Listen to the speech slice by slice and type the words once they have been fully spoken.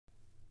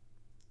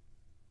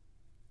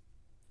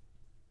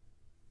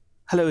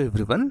Hello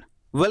everyone,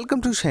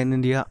 welcome to shine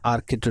India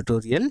RK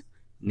tutorial.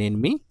 నేను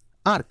మీ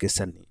RK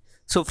సన్ని.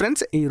 So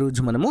friends, ఈరోజు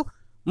మనము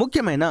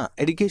ముఖ్యమైన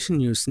ఎడ్యుకేషన్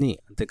న్యూస్ని,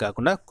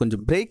 అంతేకాకుండా కొంచెం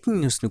బ్రేకింగ్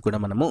న్యూస్ని కూడా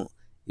మనము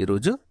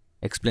ఈరోజు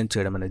ఎక్స్ప్లెయిన్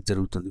చేయడం అనేది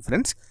జరుగుతుంది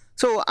ఫ్రెండ్స్.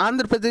 సో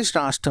ఆంధ్రప్రదేశ్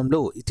రాష్ట్రంలో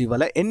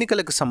ఇటీవల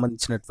ఎన్నికలకు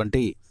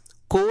సంబంధించినటువంటి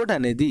కోడ్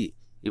అనేది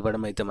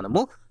ఇవ్వడం అయితే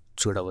మనము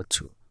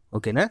చూడవచ్చు.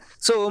 ఓకేనా?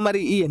 సో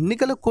మరి ఈ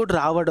ఎన్నికల కోడ్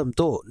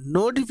రావడంతో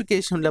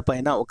నోటిఫికేషన్ల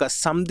పైన ఒక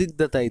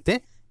సందిగ్ధత అయితే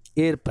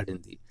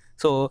ఏర్పడింది.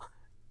 సో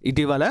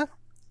ఇటీవల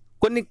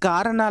కొన్ని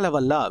కారణాల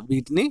వల్ల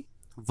వీటిని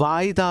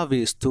వాయిదా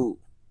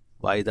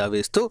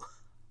వేస్తూ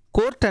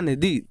కోర్టు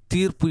అనేది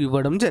తీర్పు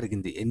ఇవ్వడం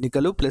జరిగింది.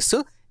 ఎన్నికలు ప్లస్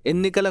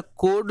ఎన్నికల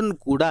కోడ్ను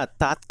కూడా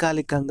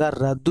తాత్కాలికంగా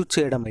రద్దు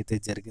చేయడం అయితే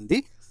జరిగింది.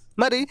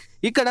 మరి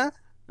ఇక్కడ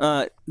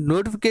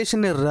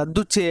నోటిఫికేషన్ని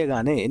రద్దు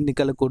చేయగానే,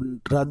 ఎన్నికల కోడ్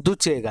రద్దు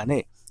చేయగానే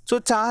సో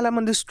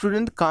చాలామంది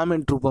స్టూడెంట్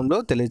కామెంట్ రూపంలో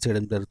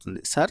తెలియజేయడం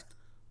జరుగుతుంది, సార్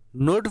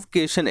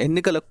నోటిఫికేషన్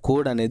ఎన్నికల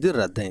కోడ్ అనేది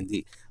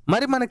రద్దయింది,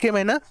 మరి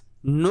మనకేమైనా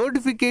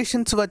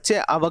నోటిఫికేషన్స్ వచ్చే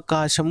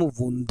అవకాశము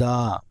ఉందా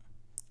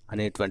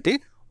అనేటువంటి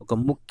ఒక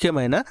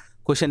ముఖ్యమైన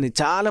క్వశ్చన్ని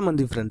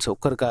చాలామంది ఫ్రెండ్స్,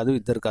 ఒక్కరు కాదు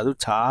ఇద్దరు కాదు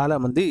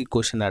చాలామంది ఈ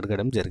క్వశ్చన్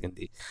అడగడం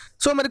జరిగింది.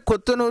 సో మరి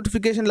కొత్త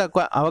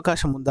నోటిఫికేషన్లకు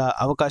అవకాశం ఉందా,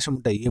 అవకాశం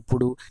ఉంటాయి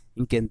ఎప్పుడు,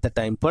 ఇంకెంత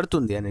టైం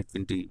పడుతుంది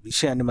అనేటువంటి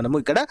విషయాన్ని మనము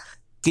ఇక్కడ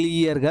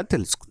క్లియర్గా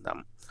తెలుసుకుందాం.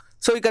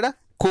 సో ఇక్కడ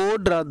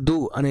కోడ్ రద్దు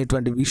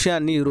అనేటువంటి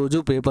విషయాన్ని ఈరోజు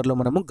పేపర్లో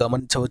మనము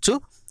గమనించవచ్చు.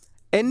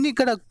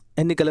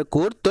 ఎన్నికల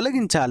కోడ్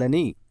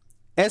తొలగించాలని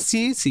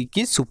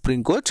SECకి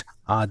సుప్రీంకోర్టు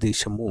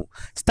ఆదేశము.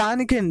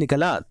 స్థానిక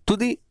ఎన్నికల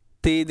తుది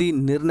తేదీ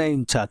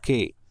నిర్ణయించాకే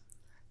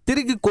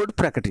తిరిగి కోడ్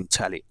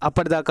ప్రకటించాలి.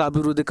 అప్పటిదాకా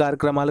అభివృద్ధి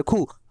కార్యక్రమాలకు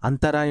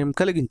అంతరాయం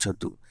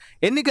కలిగించొద్దు.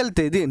 ఎన్నికల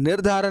తేదీ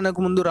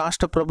నిర్ధారణకు ముందు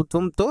రాష్ట్ర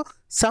ప్రభుత్వంతో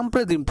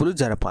సంప్రదింపులు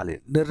జరపాలి.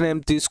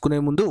 నిర్ణయం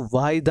తీసుకునే ముందు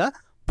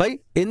వాయిదాపై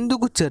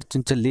ఎందుకు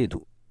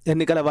చర్చించలేదు?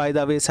 ఎన్నికల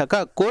వాయిదా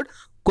వేశాక కోడ్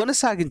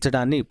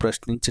కొనసాగించడాన్ని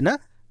ప్రశ్నించిన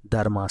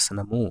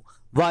ధర్మాసనము.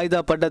 వాయిదా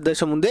పడ్డ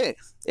దశ ముందే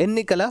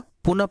ఎన్నికల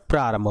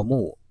పునఃప్రారంభము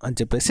అని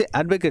చెప్పేసి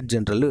అడ్వకేట్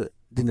జనరల్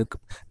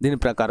దీని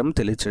ప్రకారం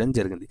తెలియచేయడం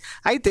జరిగింది.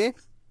 అయితే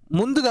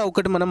ముందుగా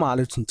ఒకటి మనం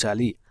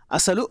ఆలోచించాలి,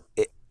 అసలు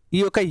ఈ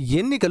యొక్క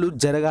ఎన్నికలు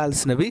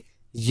జరగాల్సినవి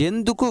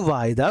ఎందుకు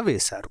వాయిదా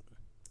వేశారు?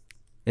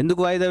 ఎందుకు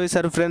వాయిదా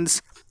వేశారు ఫ్రెండ్స్?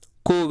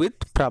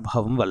 కోవిడ్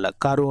ప్రభావం వల్ల,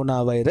 కరోనా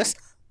వైరస్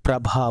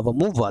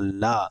ప్రభావము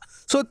వల్ల.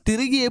 సో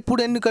తిరిగి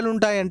ఎప్పుడు ఎన్నికలు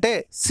ఉంటాయంటే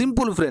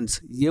సింపుల్ ఫ్రెండ్స్,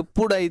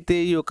 ఎప్పుడైతే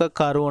ఈ యొక్క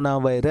కరోనా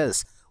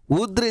వైరస్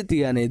ఉధృతి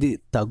అనేది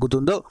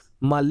తగ్గుతుందో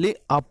మళ్ళీ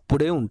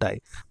అప్పుడే ఉంటాయి.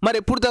 మరి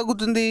ఎప్పుడు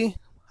తగ్గుతుంది?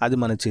 అది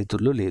మన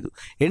చేతుల్లో లేదు.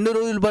 ఎన్ని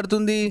రోజులు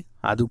పడుతుంది?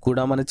 అది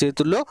కూడా మన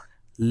చేతుల్లో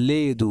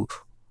లేదు.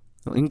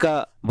 ఇంకా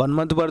 1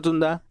 మంత్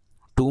పడుతుందా,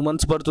 2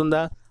 మంత్స్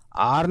పడుతుందా,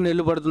 6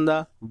 నెలలు పడుతుందా,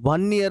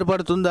 1 ఇయర్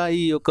పడుతుందా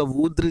ఈ యొక్క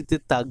ఉధృతి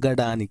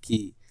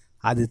తగ్గడానికి?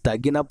 అది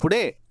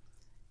తగ్గినప్పుడే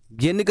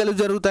ఎన్నికలు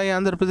జరుగుతాయి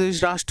ఆంధ్రప్రదేశ్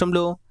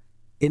రాష్ట్రంలో.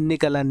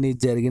 ఎన్నికలన్నీ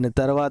జరిగిన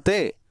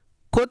తర్వాతే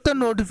కొత్త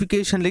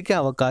నోటిఫికేషన్లకి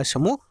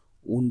అవకాశము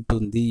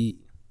ఉంటుంది.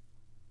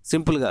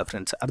 సింపుల్గా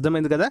ఫ్రెండ్స్,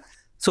 అర్థమైంది కదా?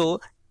 సో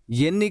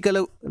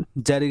ఎన్నికలు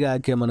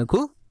జరిగాకే మనకు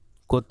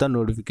కొత్త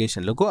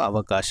నోటిఫికేషన్లకు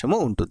అవకాశము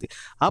ఉంటుంది.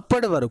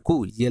 అప్పటి వరకు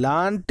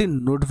ఎలాంటి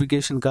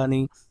నోటిఫికేషన్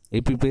కానీ,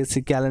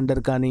 ఏపీపీఎస్సీ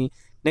క్యాలెండర్ కానీ,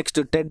 నెక్స్ట్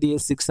టెట్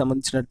DSCకి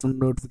సంబంధించినటువంటి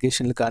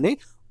నోటిఫికేషన్లు కానీ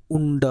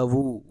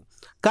ఉండవు.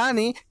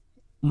 కానీ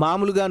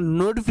మామూలుగా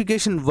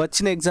నోటిఫికేషన్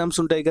వచ్చిన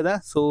ఎగ్జామ్స్ ఉంటాయి కదా.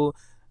 సో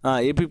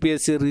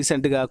ఏపీపీఎస్సీ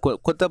రీసెంట్గా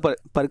కొత్త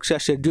పరీక్షా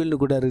షెడ్యూల్ని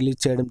కూడా రిలీజ్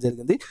చేయడం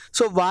జరిగింది.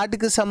 సో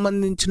వాటికి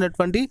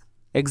సంబంధించినటువంటి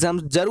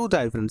ఎగ్జామ్స్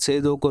జరుగుతాయి ఫ్రెండ్స్.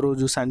 ఏదో ఒక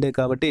రోజు సండే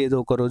కాబట్టి ఏదో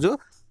ఒక రోజు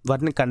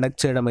వాటిని కండక్ట్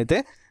చేయడం అయితే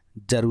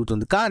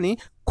జరుగుతుంది. కానీ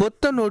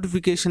కొత్త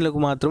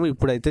నోటిఫికేషన్లకు మాత్రం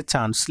ఇప్పుడైతే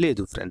ఛాన్స్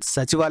లేదు ఫ్రెండ్స్.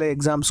 సచివాలయ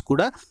ఎగ్జామ్స్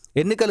కూడా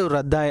ఎన్నికలు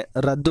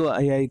రద్దు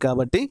అయ్యాయి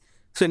కాబట్టి,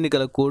 సో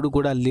ఎన్నికల కోడ్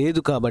కూడా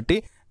లేదు కాబట్టి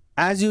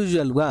యాజ్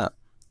యూజువల్గా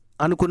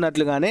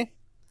అనుకున్నట్లుగానే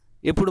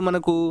ఇప్పుడు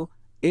మనకు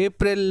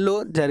ఏప్రిల్లో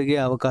జరిగే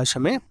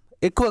అవకాశమే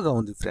ఎక్కువగా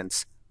ఉంది ఫ్రెండ్స్,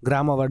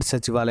 గ్రామ వార్డు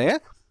సచివాలయ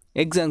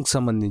ఎగ్జామ్కి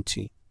సంబంధించి.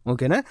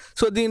 ఓకేనా?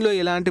 సో దీనిలో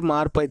ఎలాంటి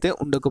మార్పు అయితే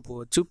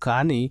ఉండకపోవచ్చు.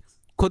 కానీ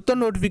కొత్త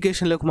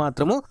నోటిఫికేషన్లకు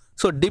మాత్రము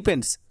సో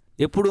డిపెండ్స్.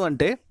 ఎప్పుడు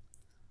అంటే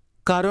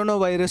కరోనా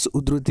వైరస్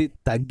ఉధృతి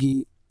తగ్గి,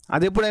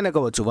 అది ఎప్పుడైనా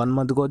కావచ్చు, 1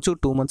 మంత్ కావచ్చు,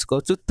 2 మంత్స్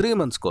కావచ్చు, 3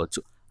 మంత్స్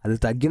కావచ్చు, అది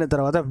తగ్గిన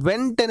తర్వాత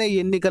వెంటనే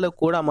ఎన్నికల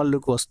కూడా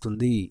అమల్లోకి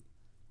వస్తుంది.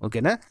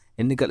 ఓకేనా?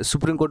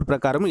 సుప్రీంకోర్టు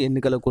ప్రకారం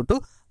ఎన్నికల కోడ్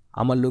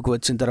అమల్లోకి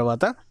వచ్చిన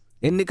తర్వాత,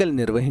 ఎన్నికలు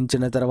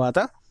నిర్వహించిన తర్వాత,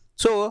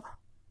 సో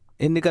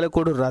ఎన్నికల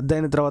కోడ్ రద్దు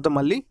అయిన తర్వాత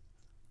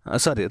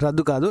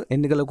రద్దు కాదు,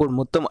 ఎన్నికల కోడ్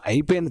మొత్తం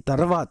అయిపోయిన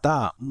తర్వాత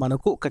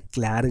మనకు ఒక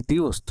క్లారిటీ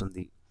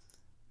వస్తుంది.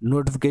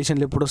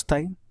 నోటిఫికేషన్లు ఎప్పుడు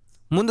వస్తాయి?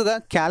 ముందుగా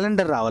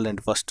క్యాలెండర్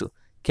రావాలండి. ఫస్ట్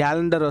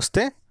క్యాలెండర్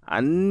వస్తే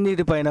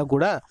అన్నిటిపైన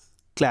కూడా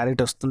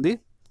క్లారిటీ వస్తుంది.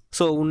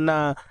 సో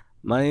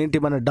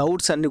మన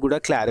డౌట్స్ అన్నీ కూడా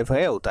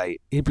క్లారిఫై అవుతాయి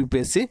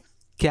ఏపీపీఎస్సీ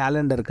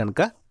క్యాలెండర్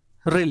కనుక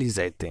రిలీజ్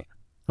అయితే.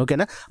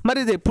 ఓకేనా? మరి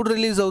ఇది ఎప్పుడు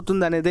రిలీజ్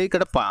అవుతుంది అనేది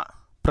ఇక్కడ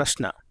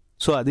ప్రశ్న.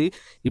 సో అది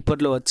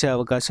ఇప్పట్లో వచ్చే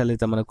అవకాశాలు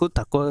అయితే మనకు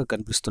తక్కువగా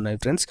కనిపిస్తున్నాయి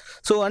ఫ్రెండ్స్.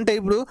 సో అంటే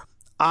ఇప్పుడు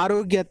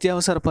ఆరోగ్య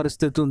అత్యవసర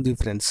పరిస్థితి ఉంది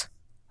ఫ్రెండ్స్.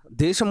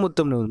 దేశం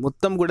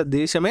మొత్తం కూడా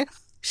దేశమే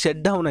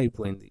షట్ డౌన్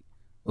అయిపోయింది.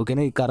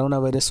 ఓకేనా. ఈ కరోనా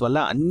వైరస్ వల్ల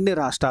అన్ని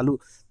రాష్ట్రాలు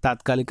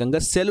తాత్కాలికంగా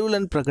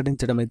సెలవులను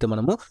ప్రకటించడం అయితే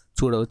మనము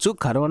చూడవచ్చు.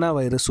 కరోనా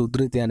వైరస్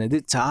ఉధృతి అనేది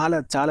చాలా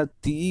చాలా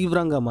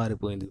తీవ్రంగా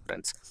మారిపోయింది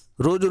ఫ్రెండ్స్.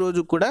 రోజు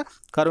రోజు కూడా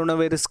కరోనా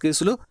వైరస్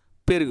కేసులు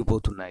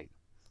పెరిగిపోతున్నాయి.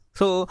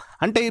 సో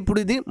అంటే ఇప్పుడు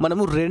ఇది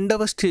మనము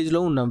 2వ స్టేజ్లో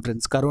ఉన్నాం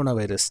ఫ్రెండ్స్. కరోనా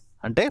వైరస్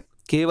అంటే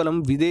కేవలం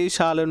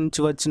విదేశాల నుంచి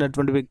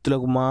వచ్చినటువంటి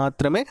వ్యక్తులకు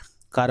మాత్రమే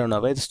కరోనా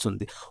వైరస్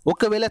ఉంది.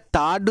 ఒకవేళ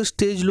 3rd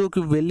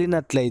స్టేజ్లోకి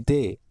వెళ్ళినట్లయితే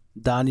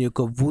దాని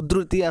యొక్క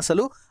ఉధృతి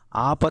అసలు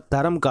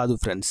ఆపతరం కాదు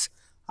ఫ్రెండ్స్.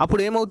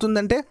 అప్పుడు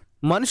ఏమవుతుందంటే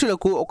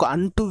మనుషులకు ఒక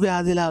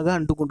అంటువ్యాధిలాగా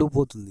అంటుకుంటూ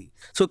పోతుంది.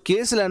 సో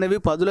కేసులు అనేవి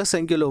 10ల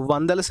సంఖ్యలో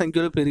 100ల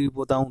సంఖ్యలో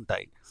పెరిగిపోతూ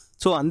ఉంటాయి.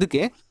 సో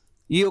అందుకే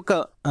ఈ యొక్క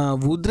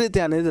ఉధృతి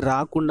అనేది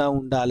రాకుండా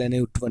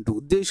ఉండాలనేటువంటి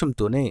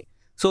ఉద్దేశంతోనే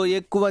సో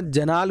ఎక్కువ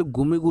జనాలు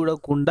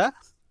గుమిగూడకుండా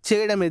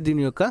చేయడమే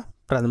దీని యొక్క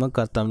ప్రథమ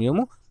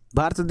కర్తవ్యము.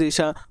 భారతదేశ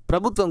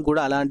ప్రభుత్వం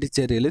కూడా అలాంటి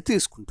చర్యలు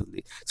తీసుకుంటుంది.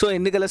 సో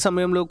ఎన్నికల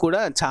సమయంలో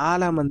కూడా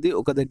చాలామంది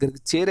ఒక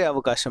దగ్గరికి చేరే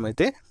అవకాశం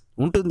అయితే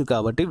ఉంటుంది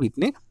కాబట్టి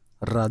వీటిని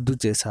రద్దు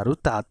చేశారు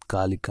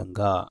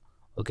తాత్కాలికంగా.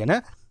 ఓకేనా.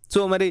 సో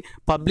మరి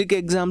పబ్లిక్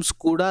ఎగ్జామ్స్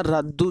కూడా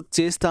రద్దు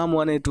చేస్తాము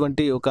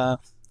అనేటువంటి ఒక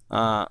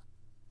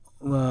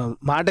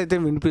మాట అయితే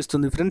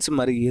వినిపిస్తుంది ఫ్రెండ్స్.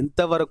 మరి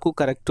ఎంతవరకు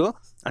కరెక్టో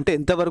అంటే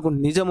ఎంతవరకు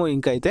నిజమో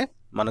ఇంకా అయితే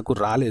మనకు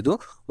రాలేదు.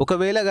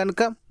 ఒకవేళ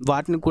కనుక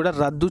వాటిని కూడా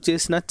రద్దు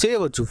చేసినా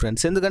చేయవచ్చు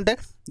ఫ్రెండ్స్. ఎందుకంటే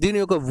దీని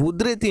యొక్క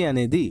ఉధృతి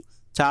అనేది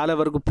చాలా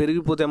వరకు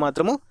పెరిగిపోతే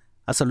మాత్రము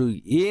అసలు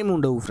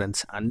ఏముండవు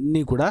ఫ్రెండ్స్,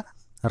 అన్నీ కూడా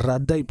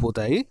రద్దు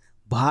అయిపోతాయి.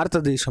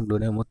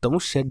 భారతదేశంలోనే మొత్తము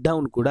షట్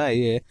డౌన్ కూడా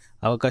అయ్యే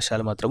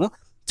అవకాశాలు మాత్రము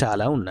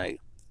చాలా ఉన్నాయి.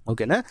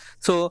 ఓకేనా.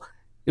 సో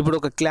ఇప్పుడు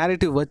ఒక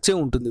క్లారిటీ వచ్చే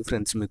ఉంటుంది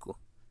ఫ్రెండ్స్ మీకు.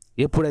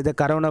 ఎప్పుడైతే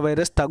కరోనా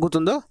వైరస్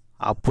తగ్గుతుందో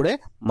అప్పుడే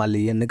మళ్ళీ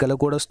ఎన్నికలు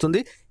కూడా వస్తుంది.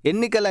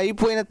 ఎన్నికలు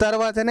అయిపోయిన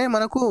తర్వాతనే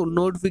మనకు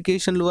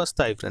నోటిఫికేషన్లు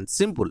వస్తాయి ఫ్రెండ్స్.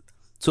 సింపుల్.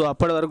 సో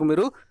అప్పటి వరకు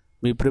మీరు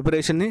మీ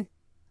ప్రిపరేషన్ని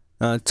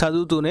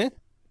చదువుతూనే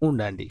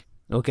ఉండండి.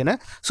 ఓకేనా.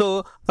 సో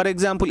ఫర్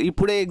ఎగ్జాంపుల్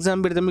ఇప్పుడే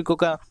ఎగ్జామ్ పెడితే మీకు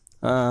ఒక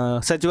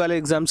సచివాలయ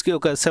ఎగ్జామ్స్కి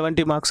ఒక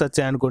 70 మార్క్స్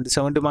వచ్చాయనుకోండి.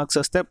 70 మార్క్స్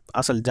వస్తే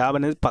అసలు జాబ్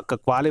అనేది పక్క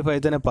క్వాలిఫై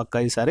అయితేనే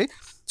పక్క ఈసారి.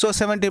 సో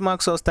 70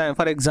 మార్క్స్ వస్తాయి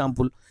ఫర్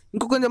ఎగ్జాంపుల్.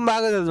 ఇంకో కొంచెం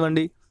బాగా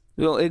చదవండి,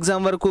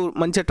 ఎగ్జామ్ వరకు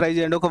మంచిగా ట్రై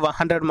చేయండి. ఒక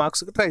 100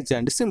 మార్క్స్కి ట్రై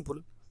చేయండి. సింపుల్.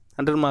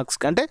 100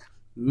 మార్క్స్కి అంటే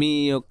మీ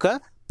యొక్క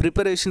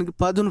ప్రిపరేషన్కి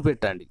పదును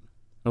పెట్టండి.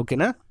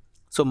 ఓకేనా.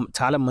 సో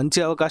చాలా మంచి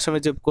అవకాశమే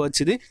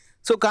చెప్పుకోవచ్చు ఇది.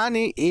 సో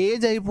కానీ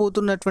ఏజ్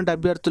అయిపోతున్నటువంటి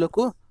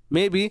అభ్యర్థులకు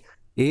మేబీ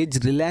ఏజ్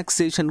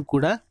రిలాక్సేషన్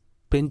కూడా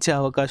పెంచే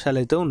అవకాశాలు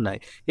అయితే ఉన్నాయి.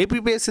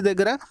 ఏపీపీఎస్సీ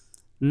దగ్గర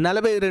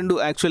 42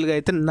 యాక్చువల్గా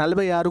అయితే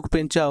 46కు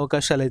పెంచే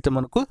అవకాశాలు అయితే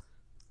మనకు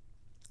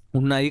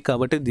ఉన్నాయి.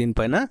 కాబట్టి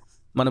దీనిపైన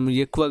మనం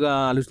ఎక్కువగా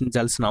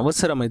ఆలోచించాల్సిన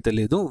అవసరం అయితే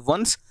లేదు.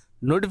 వన్స్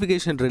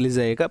నోటిఫికేషన్ రిలీజ్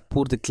అయ్యాక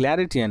పూర్తి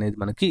క్లారిటీ అనేది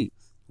మనకి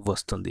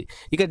వస్తుంది.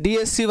 ఇక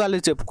డిఎస్సి వాళ్ళే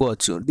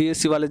చెప్పుకోవచ్చు.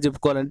 డిఎస్సి వాళ్ళే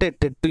చెప్పుకోవాలంటే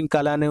టెట్ ఇంకా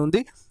అలానే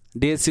ఉంది,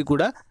 డిఎస్సి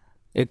కూడా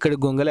ఎక్కడి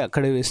గొంగలే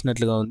అక్కడే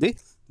వేసినట్లుగా ఉంది.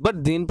 బట్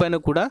దీనిపైన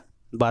కూడా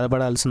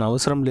బాధపడాల్సిన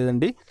అవసరం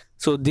లేదండి.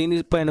 సో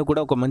దీనిపైన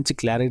కూడా ఒక మంచి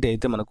క్లారిటీ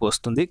అయితే మనకు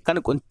వస్తుంది, కానీ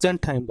కొంచెం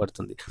టైం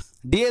పడుతుంది.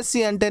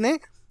 డిఎస్సి అంటేనే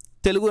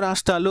తెలుగు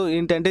రాష్ట్రాల్లో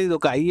ఏంటంటే ఇది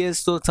ఒక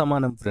ఐఏఎస్తో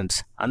సమానం ఫ్రెండ్స్.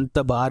 అంత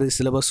భారీ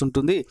సిలబస్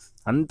ఉంటుంది,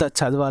 అంత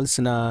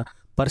చదవాల్సిన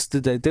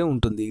పరిస్థితి అయితే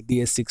ఉంటుంది.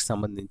 డిఎస్సికి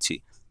సంబంధించి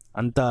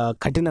అంత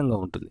కఠినంగా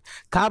ఉంటుంది.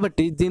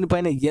 కాబట్టి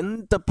దీనిపైన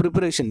ఎంత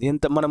ప్రిపరేషన్,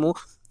 ఎంత మనము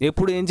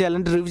ఎప్పుడు ఏం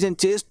చేయాలంటే రివిజన్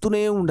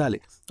చేస్తూనే ఉండాలి.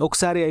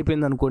 ఒకసారి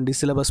అయిపోయింది అనుకోండి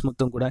సిలబస్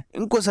మొత్తం కూడా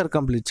ఇంకోసారి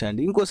కంప్లీట్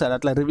చేయండి, ఇంకోసారి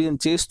అట్లా రివిజన్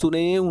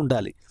చేస్తూనే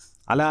ఉండాలి.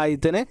 అలా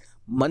అయితేనే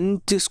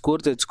మంచి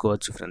స్కోర్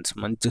తెచ్చుకోవచ్చు ఫ్రెండ్స్.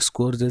 మంచి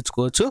స్కోర్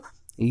తెచ్చుకోవచ్చు,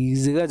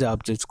 ఈజీగా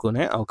జాబ్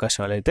తెచ్చుకునే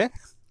అవకాశాలు అయితే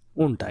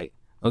ఉంటాయి.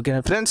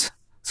 ఓకేనా ఫ్రెండ్స్.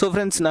 సో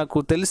ఫ్రెండ్స్ నాకు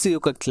తెలిసి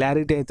ఒక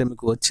క్లారిటీ అయితే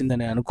మీకు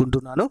వచ్చిందని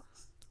అనుకుంటున్నాను.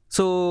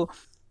 సో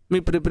మీ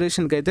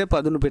ప్రిపరేషన్కి అయితే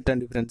పదును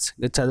పెట్టండి ఫ్రెండ్స్.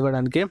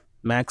 చదవడానికి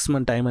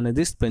మ్యాక్సిమం టైం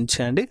అనేది స్పెండ్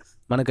చేయండి.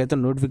 మనకైతే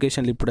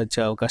నోటిఫికేషన్లు ఇప్పుడు వచ్చే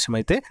అవకాశం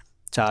అయితే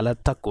చాలా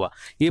తక్కువ.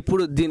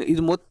 ఇప్పుడు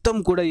ఇది మొత్తం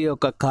కూడా ఈ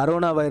యొక్క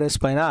కరోనా వైరస్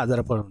పైన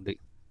ఆధారపడి ఉంది.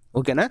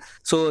 ఓకేనా.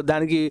 సో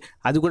దానికి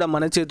అది కూడా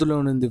మన చేతిలో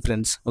ఉంది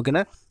ఫ్రెండ్స్.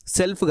 ఓకేనా.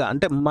 సెల్ఫ్గా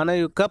అంటే మన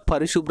యొక్క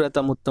పరిశుభ్రత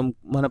మొత్తం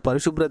మన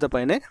పరిశుభ్రత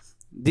పైనే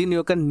దీని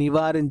యొక్క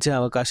నివారించే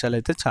అవకాశాలు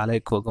అయితే చాలా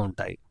ఎక్కువగా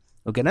ఉంటాయి.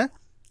 ఓకేనా.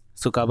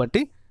 సో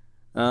కాబట్టి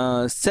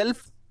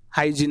సెల్ఫ్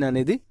హైజీన్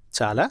అనేది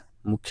చాలా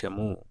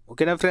ముఖ్యము.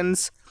 ఓకేనా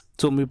ఫ్రెండ్స్.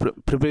 సో మీ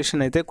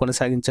ప్రిపరేషన్ అయితే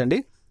కొనసాగించండి.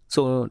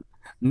 సో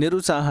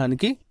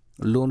నిరుత్సాహానికి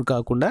లోన్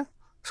కాకుండా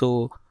సో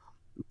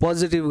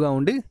పాజిటివ్గా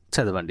ఉండి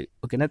చదవండి.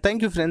 ఓకేనా.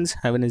 Thank you friends.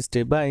 Have a nice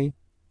day. Bye.